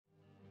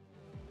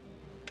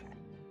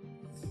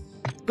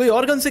कोई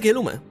और गन से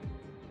खेलूं मैं?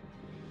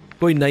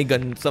 कोई नई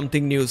gun,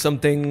 something new,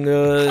 something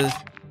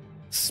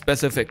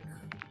specific.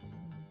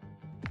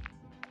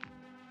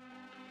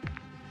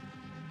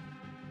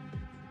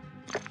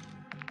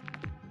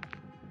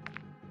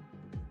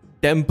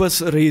 Tempest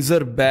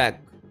razor back.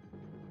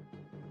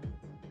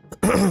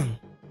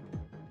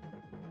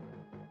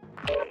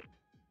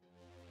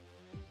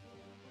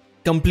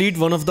 Complete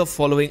one of the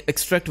following.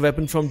 Extract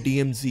weapon from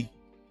DMZ.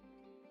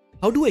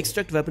 How do I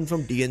extract weapon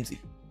from DMZ?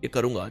 ये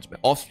करूंगा आज मैं,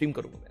 ऑफ स्ट्रीम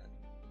करूंगा मैं।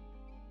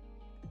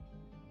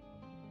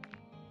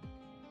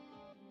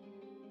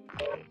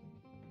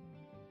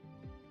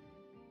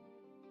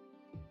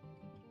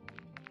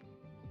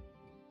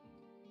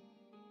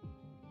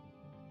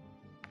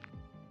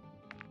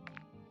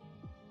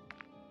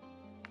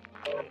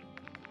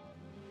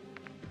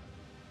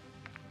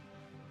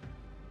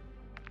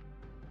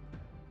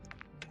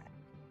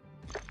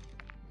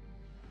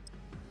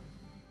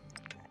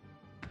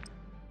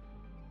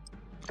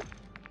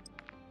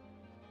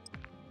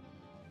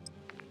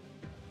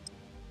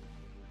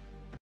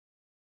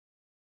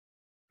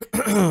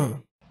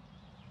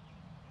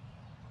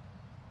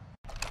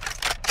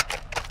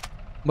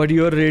 But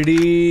you're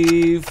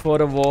ready for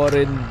a war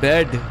in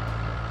bed.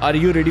 Are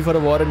you ready for a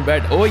war in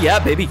bed? Oh yeah,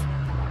 baby.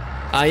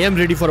 I am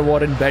ready for a war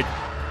in bed.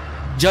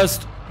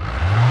 Just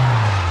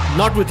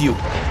not with you.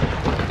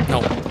 No.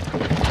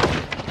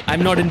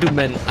 I'm not into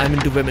men. I'm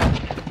into women.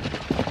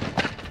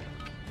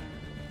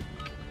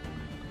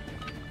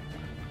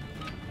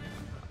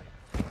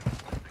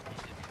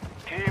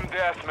 Team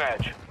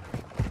deathmatch.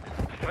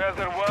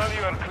 Feather 1,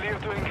 you are clear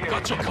to engage.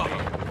 Got your cover.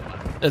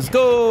 Let's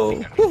go.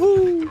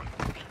 Woohoo.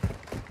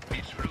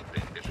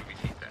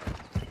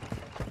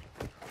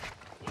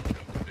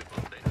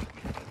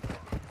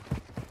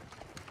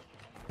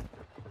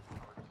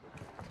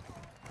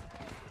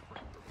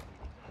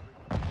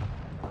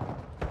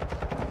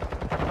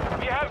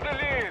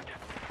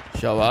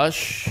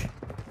 Shabash.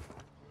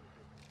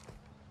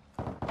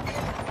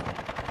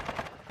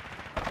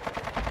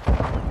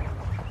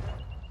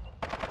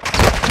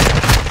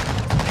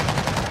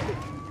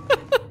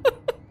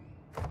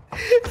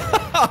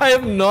 I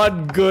am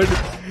not good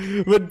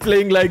with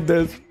playing like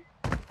this.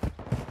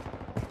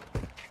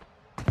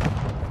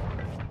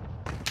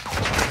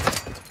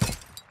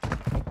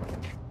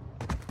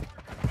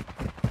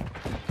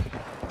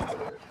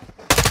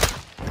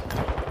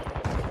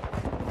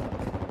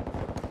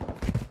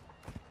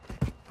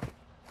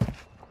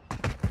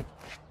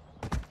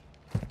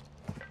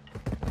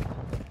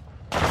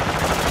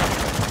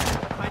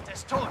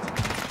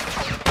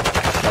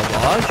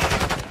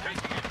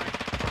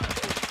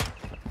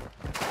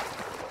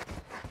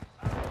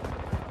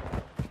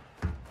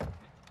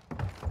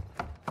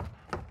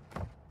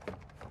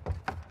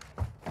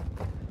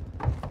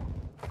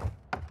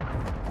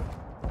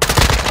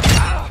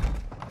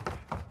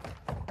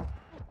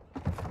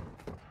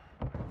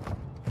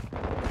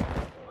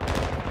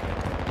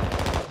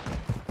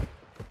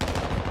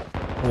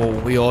 Oh,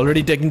 we're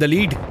already taking the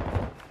lead,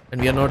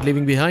 and we are not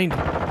leaving behind.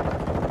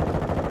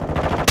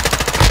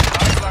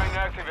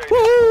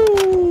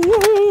 Woo-hoo!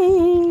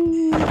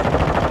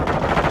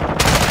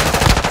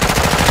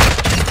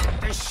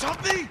 They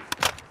shot me.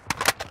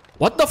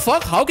 What the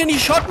fuck? How can he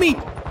shot me?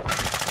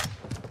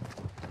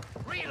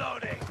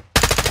 Reloading.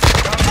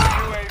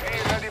 UAV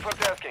ready for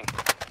tasking.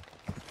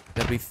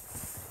 That we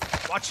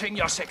Watching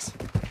your six.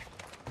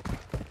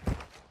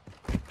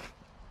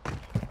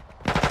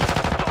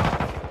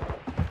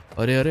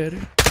 अरे अरे अरे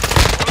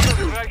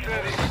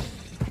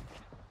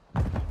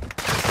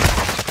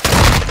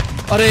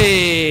अरे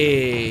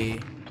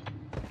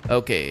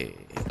okay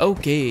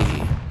okay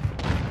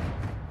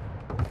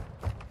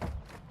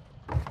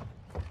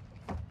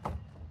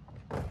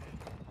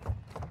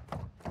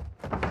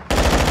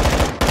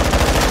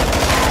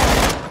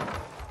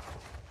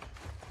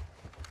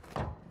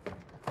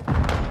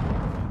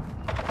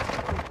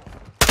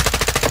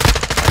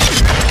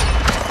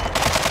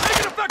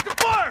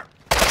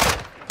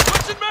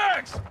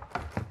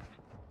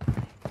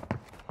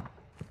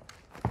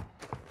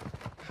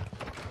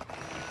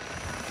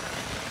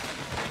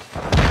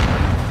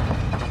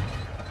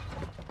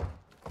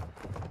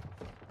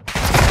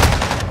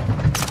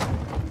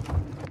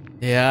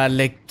यार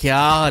ले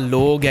क्या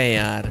लोग हैं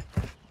यार,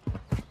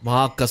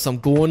 मां कसम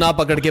कोना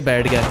पकड़ के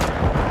बैठ गए।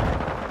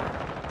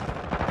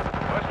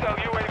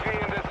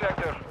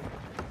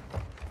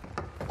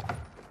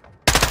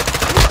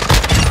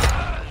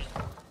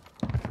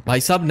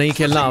 भाई साहब नहीं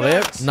खेलना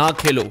आवे ना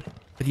खेलो,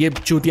 ये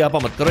चूतियापा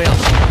मत करो यार।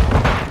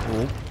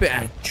 ओ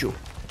पैंचो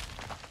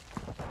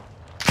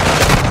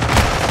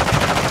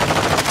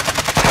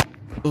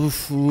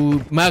उफ,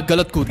 मैं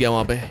गलत कूद गया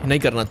वहां पे, नहीं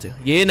करना चाहिए,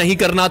 ये नहीं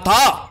करना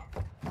था।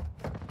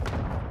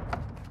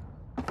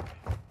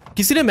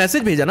 किसी ने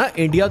मैसेज भेजा ना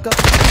इंडिया का।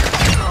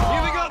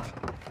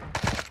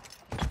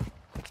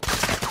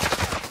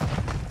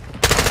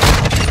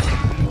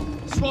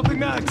 Swapping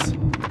mags.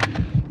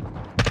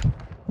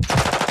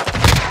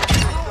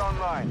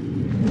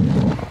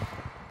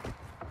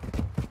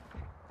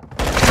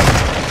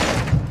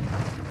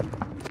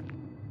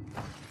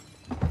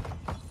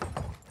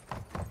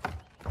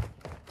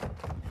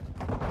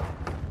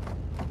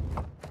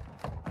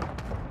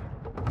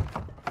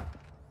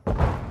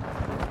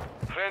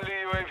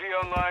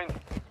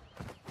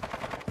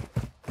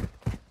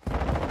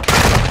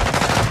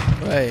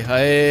 Hi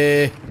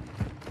hi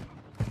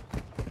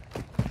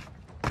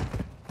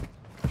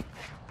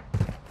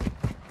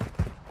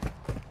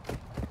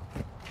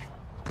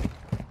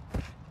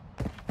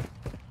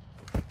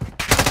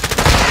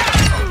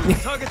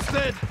Target's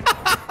dead.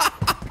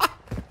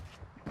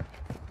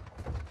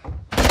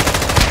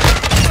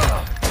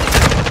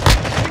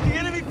 Taking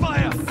enemy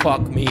fire.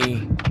 fuck me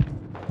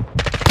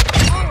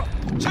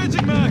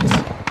Changing mags.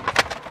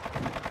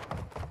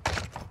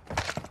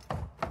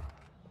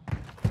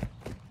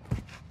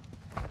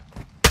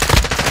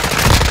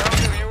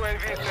 Counter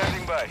UAV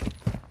standing by.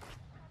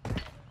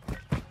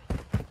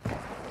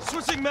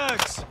 Switching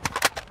mags.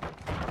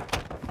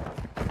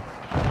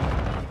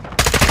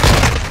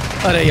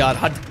 अरे यार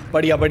हद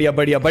बढ़िया बढ़िया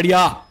बढ़िया बढ़िया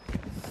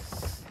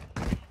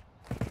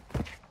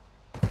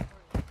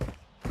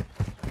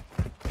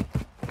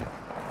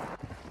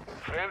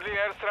Friendly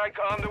airstrike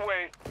on the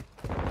way.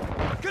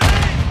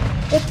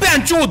 Grenade. ओ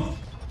पैंचोद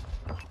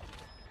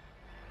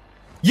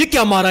ये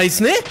क्या मारा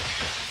इसने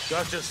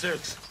Gotcha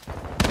 6.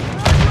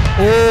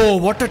 Oh,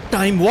 what a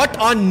time. What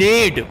a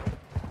nade.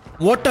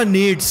 What a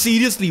nade.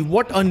 Seriously,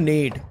 what a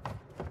nade.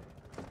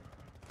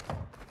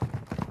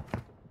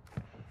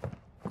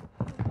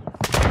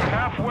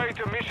 Halfway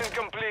to mission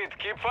complete.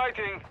 Keep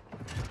fighting.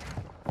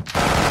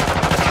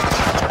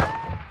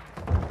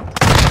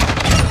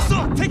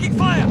 Stop. Taking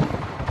fire.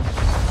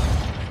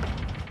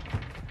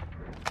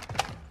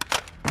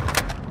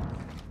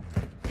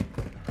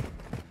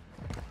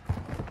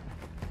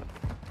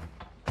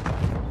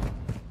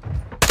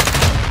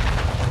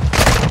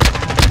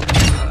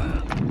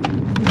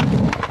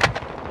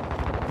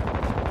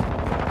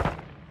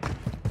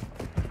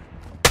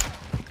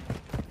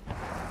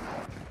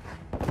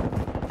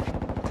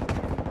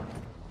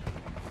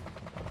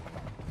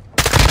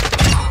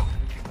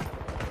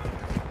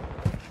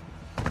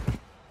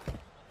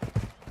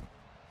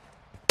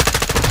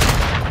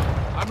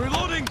 I'm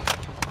reloading.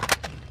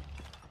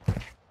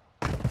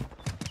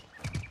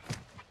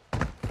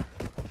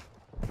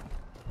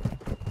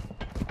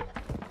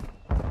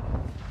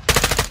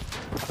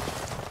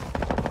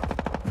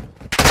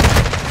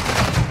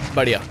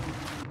 बढ़िया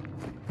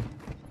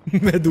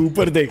मैं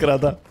ऊपर देख रहा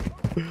था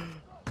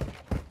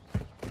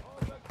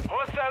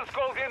Hostiles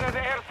called in an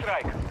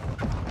airstrike.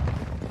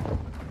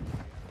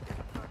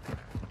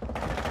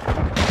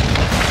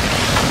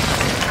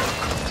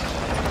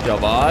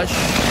 शाबाश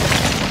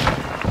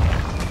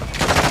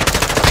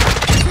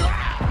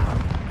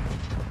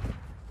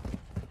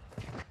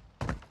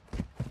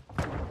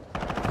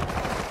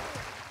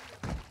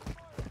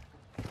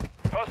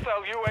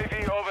Hostile UAV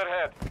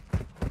overhead.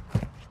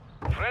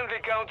 Friendly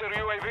counter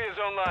UAV is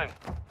online.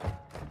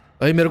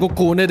 भाई मेरे को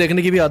कोने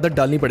देखने की भी आदत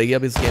डालनी पड़ेगी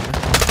अब इस गेम में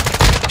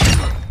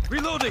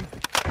Reloading.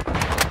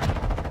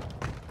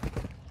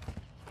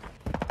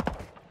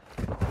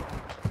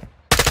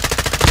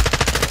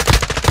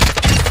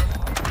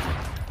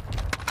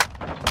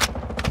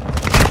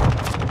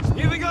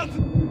 Healing up.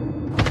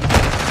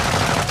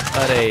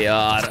 अरे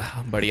यार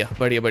बढ़िया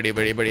बढ़िया बढ़िया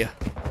बढ़िया बढ़िया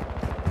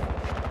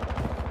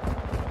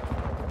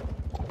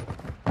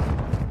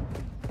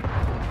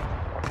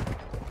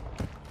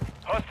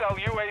Hostile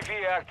UAV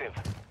active.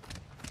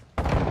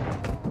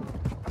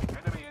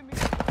 Enemy in the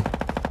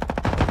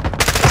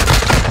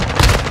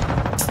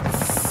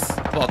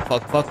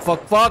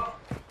fuck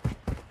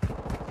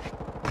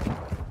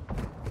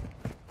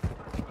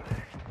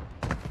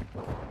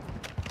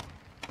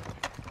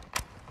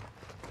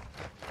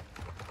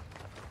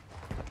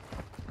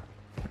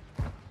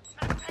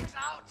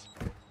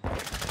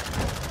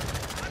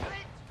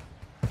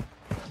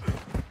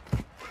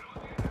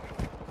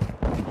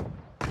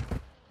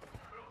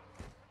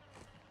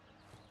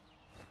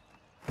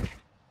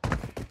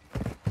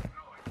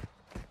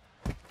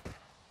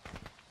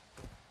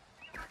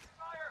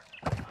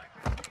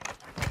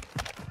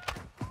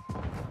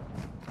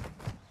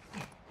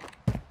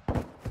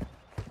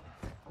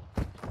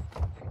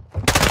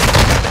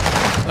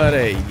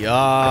अरे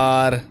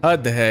यार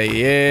हद है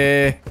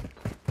ये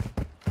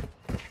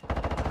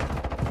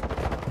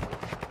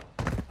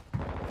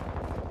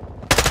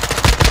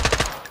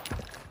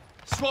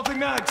Swapping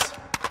mags.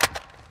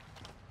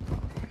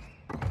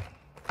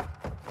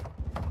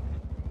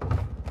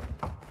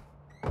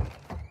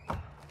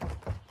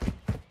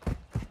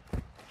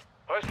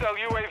 hostile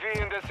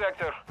UAV in this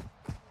sector.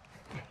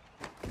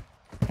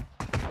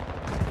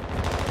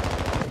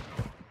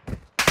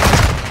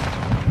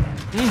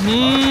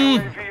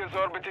 UAV is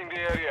orbiting the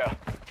area.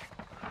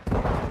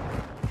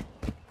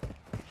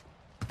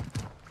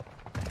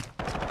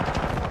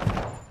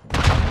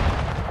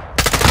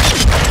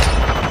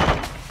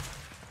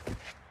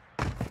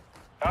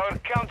 Our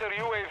counter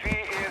UAV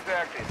is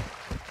active.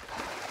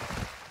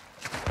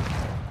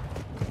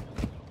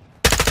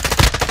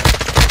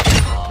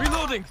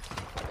 Reloading.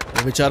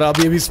 वो बेचारा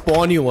अभी अभी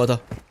स्पॉन ही हुआ था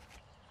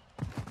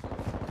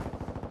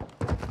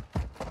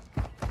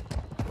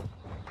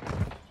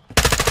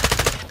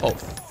Oh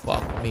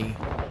fuck me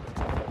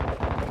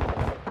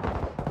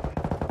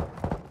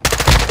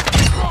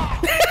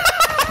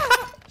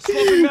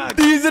Swapping mags.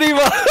 तीसरी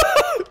बार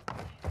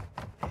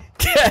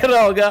कह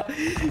रहा होगा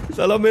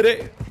साला मेरे।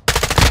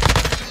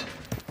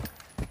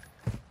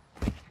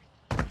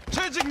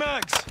 Changing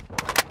mags.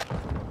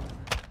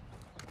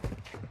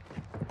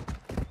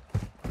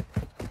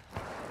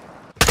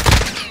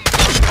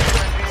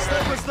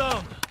 Sniper's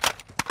down.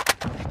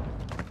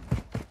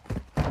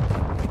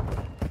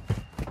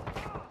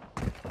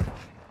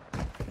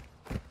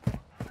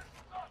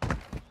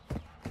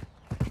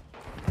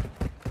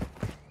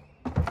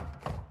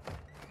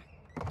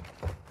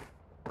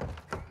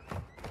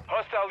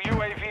 Hostile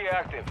UAV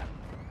active.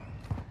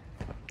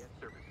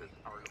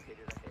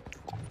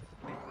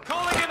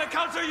 Calling in a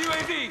counter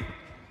UAV.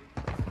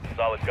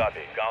 Solid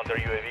copy. Counter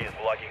UAV is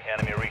blocking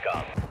enemy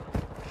recon.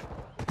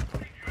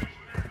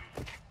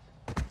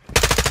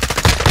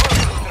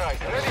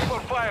 Strike. Ready for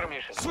fire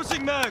mission.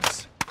 Switching mags.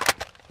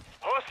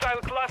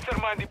 Hostile cluster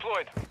mine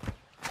deployed.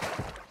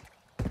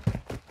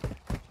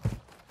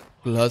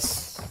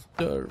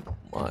 Cluster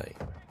mine.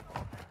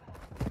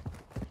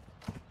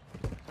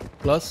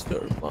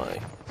 Cluster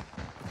mine.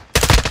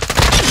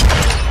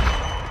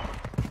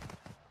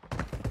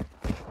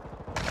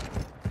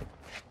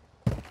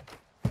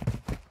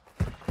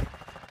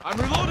 I'm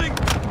reloading.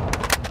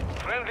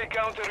 Friendly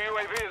counter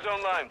UAV is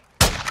online.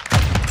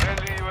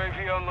 Friendly UAV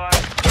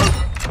online.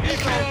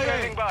 Eagle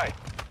standing by.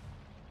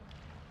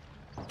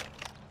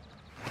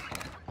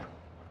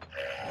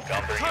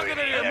 Counter Target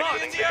UAV area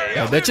marked. exiting the area.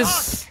 Yeah, that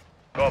is.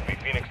 Copy.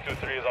 Phoenix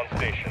 2-3 is on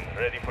station.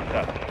 Ready for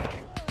task.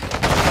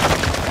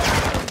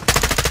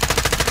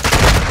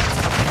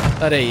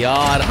 अरे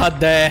यार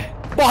हद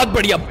है। बहुत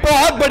बढ़िया,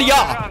 बहुत बढ़िया।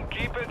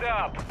 Keep it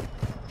up.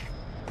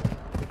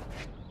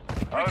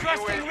 Our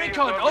Requesting UAV is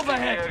recon orbiting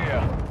overhead. the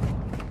area.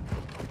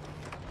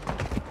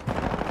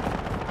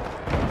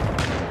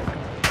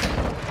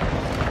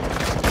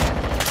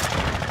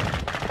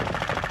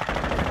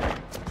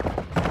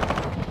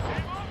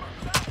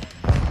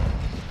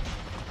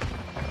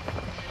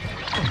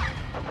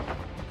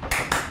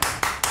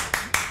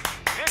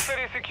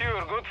 Victory secure.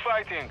 Good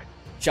fighting.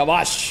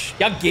 शाबाश,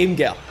 क्या गेम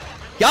गया,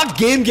 क्या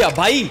गेम गया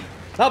भाई।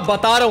 अब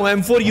बता रहा हूं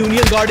M4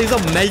 union guard is a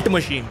melt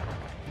machine.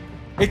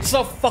 It's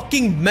a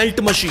fucking melt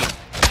machine.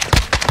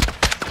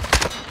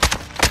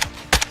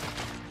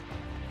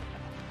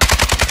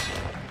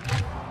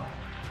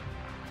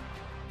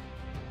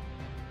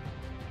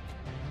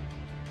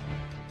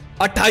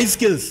 अट्ठाईस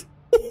किल्स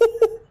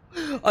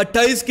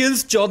 28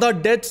 किल्स 14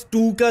 डेथ्स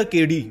 2 का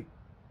केडी।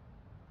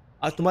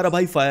 आज तुम्हारा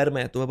भाई फायर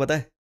में है, तुम्हें पता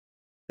है?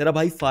 तेरा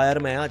भाई फायर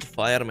में है आज,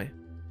 फायर में।